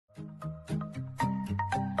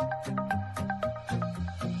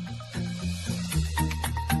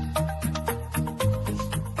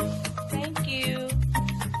Thank you.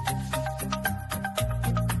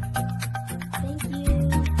 Thank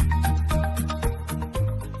you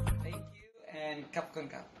and cup con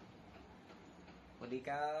cup. Huli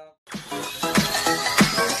cup.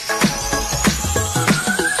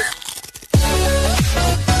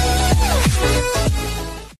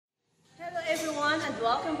 Hello everyone and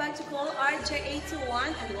welcome back to Call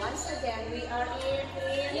RJ821 and once again we are here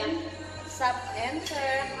in Sub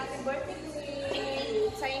Enter. Happy birthday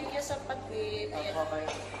Queen! Thank you sa pag-greet.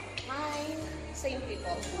 Hi! Same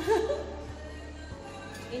people.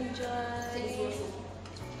 Enjoy!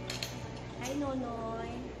 Hi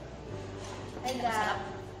Nonoy! Hi Gap!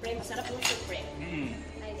 Sarap yung super.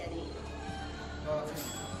 Hi Daddy!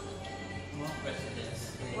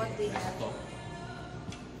 What do you have?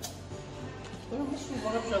 Mas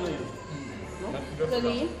sumarap siya ngayon.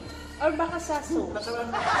 Gali? Or baka saso?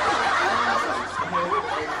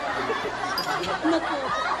 Naku.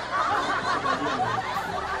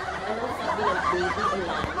 Anong sabi ng baby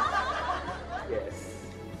online? Yes.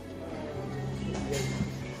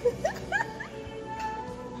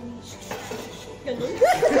 Ganun?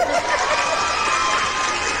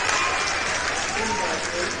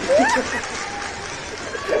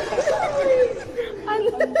 Ano?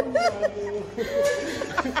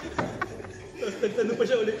 Nagtanong pa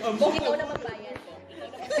siya ulit. Bong, ikaw na magbayad.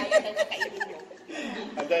 Ikaw na magbayad ng kakainin mo.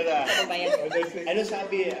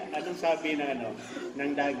 Anong sabi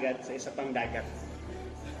ng dagat sa isa pang dagat?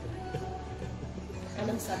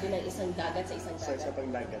 Anong sabi ng isang dagat sa isang Sa dagat? isa pang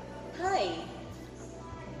dagat. Hi!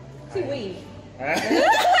 Si Wave. Ha?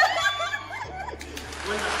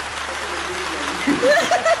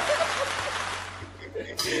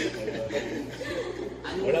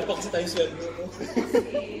 Wala pa kasi tayong sweldo mo.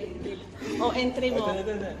 O, entry mo.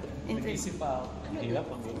 Entry. Nag-isip pa ako. Hirap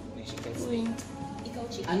ang Ikaw,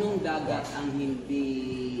 Chico. Anong dagat ang hindi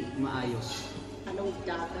maayos? Anong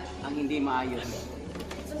dagat? Ang hindi maayos?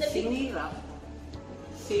 Sandali. Sinira.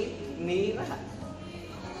 Sinira.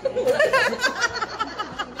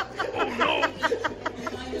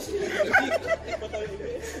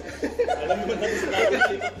 Alam mo na sa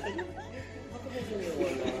dagat.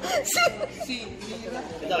 Sinira.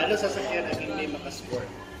 Ito, ano sasakyan ang hindi makascore?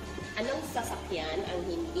 Anong sasakyan ang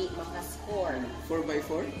hindi makascore?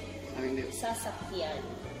 4x4? Ang hindi. Sasakyan.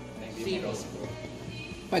 Zero.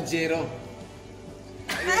 Pajero.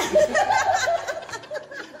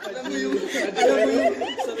 Alam mo yung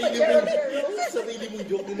sarili mong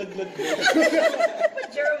joke na naglag mo.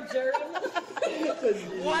 Jero.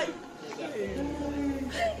 What?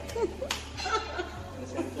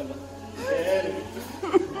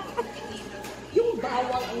 Yung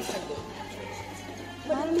bawang ang sagot.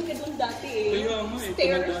 Marami ka doon dati eh. Kaya nga eh,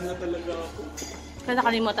 Stairs. tumanda na talaga ako. Kaya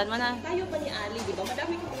nakalimutan mo na. Tayo pa ni Ali, di ba?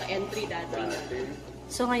 Madami kang mga entry dati.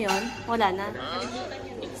 So ngayon, wala na. Nakalimutan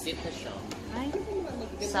yan. Exit na siya. Ay,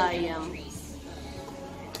 sayang.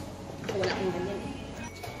 Wala kang ganyan eh.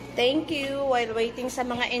 Thank you while waiting sa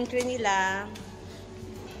mga entry nila.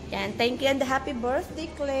 Yan, thank you and happy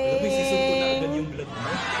birthday, Clay. May season ko na agad yung vlog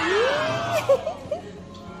mo.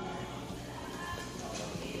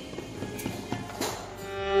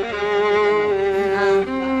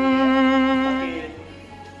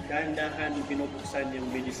 Bakit dahan-dahan binubuksan yung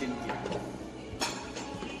medicine kit?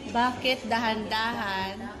 Bakit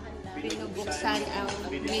dahan-dahan binubuksan ang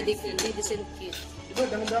medicine kit? Diba,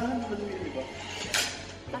 dahan-dahan naman yun, diba?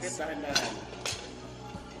 Bakit dahan-dahan?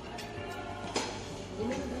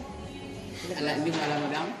 Hindi mo alam,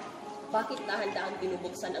 madam? Bakit dahan-dahan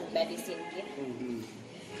binubuksan ang medicine kit?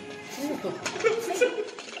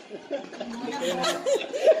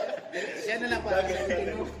 Siya na lang para.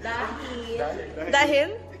 Dahil?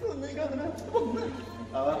 Ikaw na.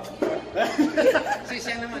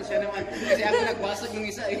 Siya naman. Kasi ako nagbasag yung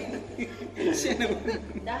isa eh. Siya naman.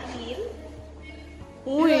 Dahil?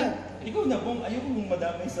 Uy! Ikaw na, Bong. Ayaw mong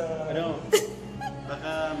madamay sa... Ano? Baka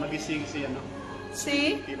magising si ano?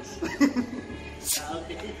 See? Kids.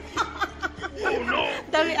 Oh no!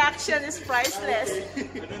 The reaction is priceless.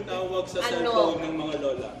 Anong tawag sa Ano? cellphone ng mga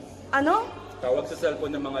lola? Ano? Tawag sa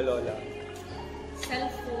cellphone ng mga lola.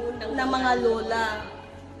 Cellphone ng Na mga lola.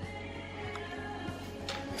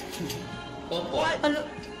 Opo. Ano?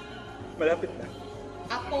 Malapit na.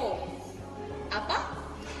 Apo. Apa?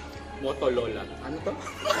 Motolola. Ano to?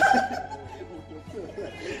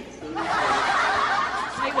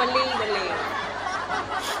 Ay, wali.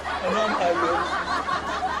 Ano ang hayop?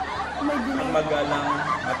 May Ang magalang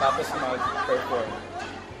matapos mag-perform.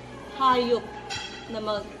 hayop na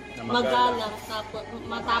mag Magalang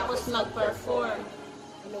matapos mag-perform.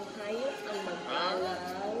 Anong hayop ang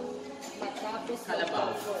magalang matapos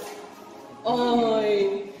Kalabaw. mag-perform? Oy!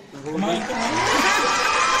 Kumain ka na.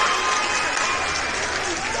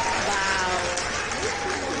 Wow.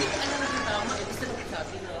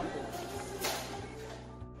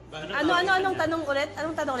 Anong tanong ulit?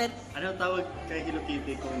 Anong tanong ulit? Ano ang tawag kay Hello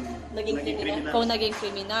Kitty kung Naging kriminal? Kung naging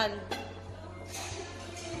kriminal.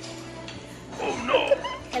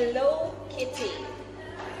 Hello Kitty.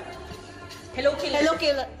 Hello Killer. Hello,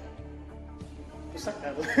 Kill. Pusak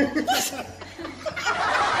ako.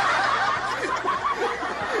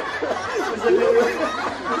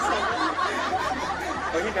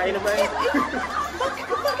 Okay, kain na tayo.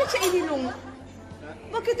 Bakit siya inilong?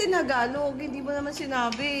 Bakit tinagalog? Hindi mo naman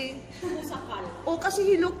sinabi. Sakal. O kasi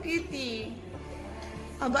Hello Kitty.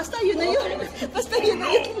 Basta yun na yun. Basta yun na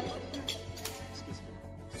yun.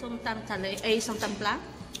 Sumtam talay. Ay, sumtampla?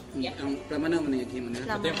 Ang plama naman yung game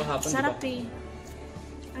nila. Lama. Sarap eh.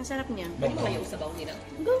 Ang sarap niya. Ano ba yung sabaw nila?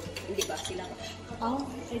 Go. Hindi ba sila? Oh,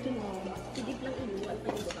 I don't know. Higit lang inuwan pa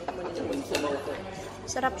yung butang kumanin yung sabaw ko.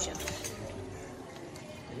 Sarap siya.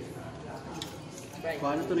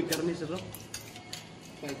 Paano ito ni Corny, sir?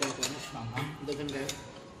 Kaya ito ko. Dogan kayo.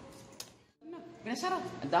 Pinasarap.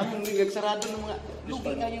 Ang daming nagsarado ng mga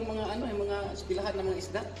lugi nga yung mga ano, yung mga espilahan ng mga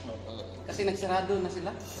isda. Kasi nagsarado na sila.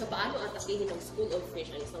 So paano atakihin ng School of Fish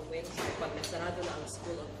ang isang whale shark pag nagsarado na ang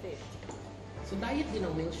School of Fish? So diet din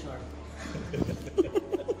ang whale shark.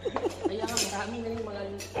 Kaya nga marami na yung mga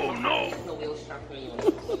na whale shark ngayon.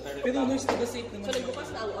 Pero nurse, diba safe naman? So nagbukas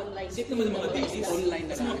na ang online. Safe naman yung mga dailies. Online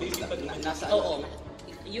na Kasi mga daily pa naman. nasa Oo.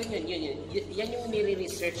 Yun. Yan yung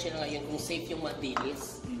nire-research nila ngayon kung safe yung mga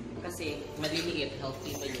dailies. Kasi maliliit,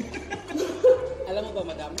 healthy pa yun. Alam mo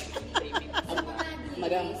ba, madam?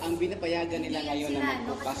 Madam, ang binapayagan nila ngayon na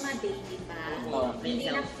magbukas.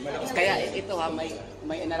 Kaya ito ha, may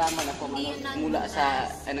inaraman ako ano, mula sa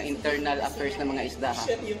internal affairs ng mga isda ha.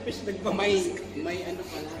 Yung fish May ano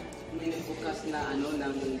pala, may nagbukas na ano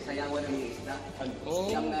ng sayawan ng mga isda.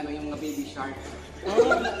 Yung mga baby shark.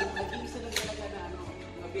 Nag-iisa lang talaga na ano,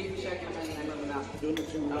 mga baby shark naman yung ano na doon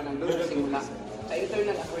nagsimula. Sa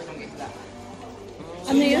internal affairs ng isda.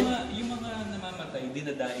 Ano yun? Yung mga namamatay,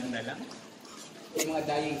 dinadaing na lang? Yung mga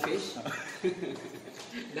dying fish.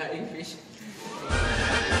 Dying fish.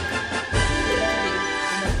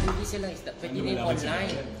 Hindi sila isda. Pwede din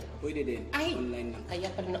online. Pwede din. Ay! Online lang.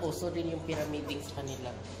 Kaya pala nauso din yung pyramiding sa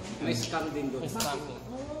kanila. May scam din doon. May scamming.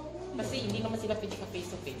 Kasi hindi naman sila pwede ka face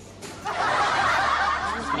to face.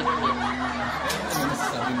 Ano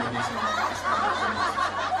masasabi mo din sa mga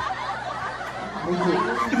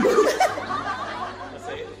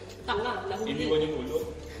Kasi Tanga, lahuli. iniwan yung ulo.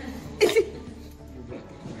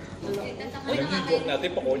 Alam niyo yung joke natin,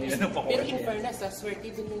 pa-corny na ng Pero pa-corny. in fairness, swerte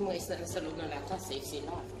din yung mga isda na sa loob ng lata, safe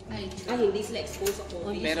sila. Ay, hindi sila exposed sa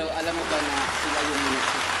COVID. Pero alam mo ba na sila yung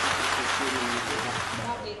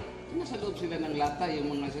Bakit? nasa loob sila ng lata, yung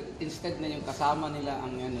mga instead na yung kasama nila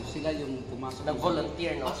ang ano, sila yung pumasok.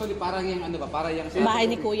 Nag-volunteer, no? Actually parang yung ano ba, parang yung Bahay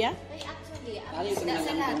ni Kuya? Ay, actually, ang Ayos isda na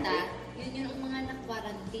sa lang. lata, yun yung mga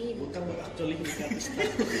na-quarantine. Huwag kang mag-actually hindi ka test.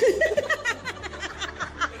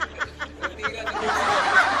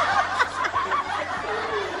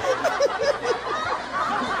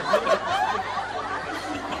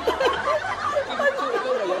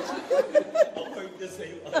 Awkward ka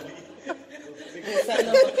sa'yo, Ali. Minsan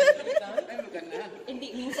lang makikita. Ay, maganda. Hindi,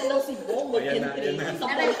 minsan lang si Bo Ayan na, ayan na.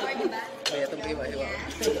 Na-record, di ba? Kaya itong iba.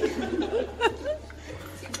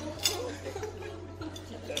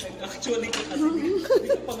 Actually, kasi hindi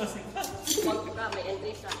ka pa kasi. Pag ka, may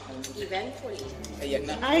entry siya. Eventually. Ayan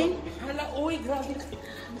na. Ay, Hala, uy, grabe.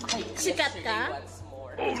 Ay, Sikat ka? What's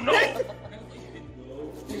more? Oh, no!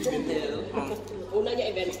 Una niya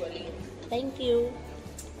eventually. thank you.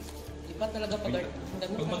 Iba talaga pag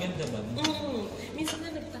Pag maganda ba? Minsan na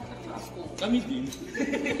nagtataka ako. Kami din.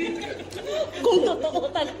 Kung totoo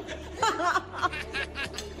talaga.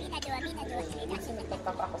 Minsan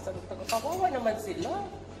nagtataka ako sa nagtataka. Kawawa naman sila.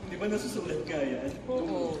 Di ba nasusulat ka yan?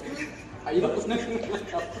 Oo. Ayun ako na.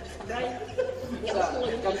 Right? Sa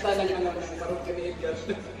kanta ng ano, ng parang kami Edgar.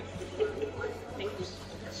 Thank you.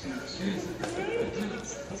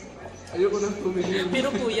 Ayoko nang tumingin.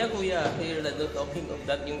 Pero kuya, here na talking of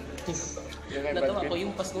that, yung natawa ko,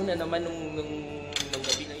 yung Pasko na naman nung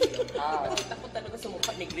gabi na yun. Nakita ko talaga sa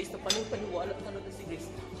mukha ni Grace na paniwala talaga si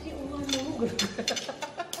Grace. Ay, oo nga no.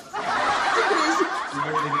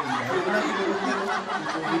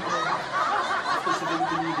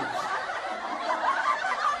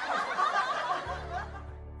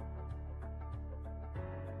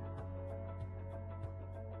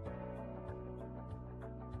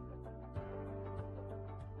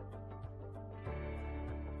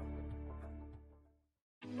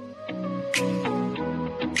 Bye.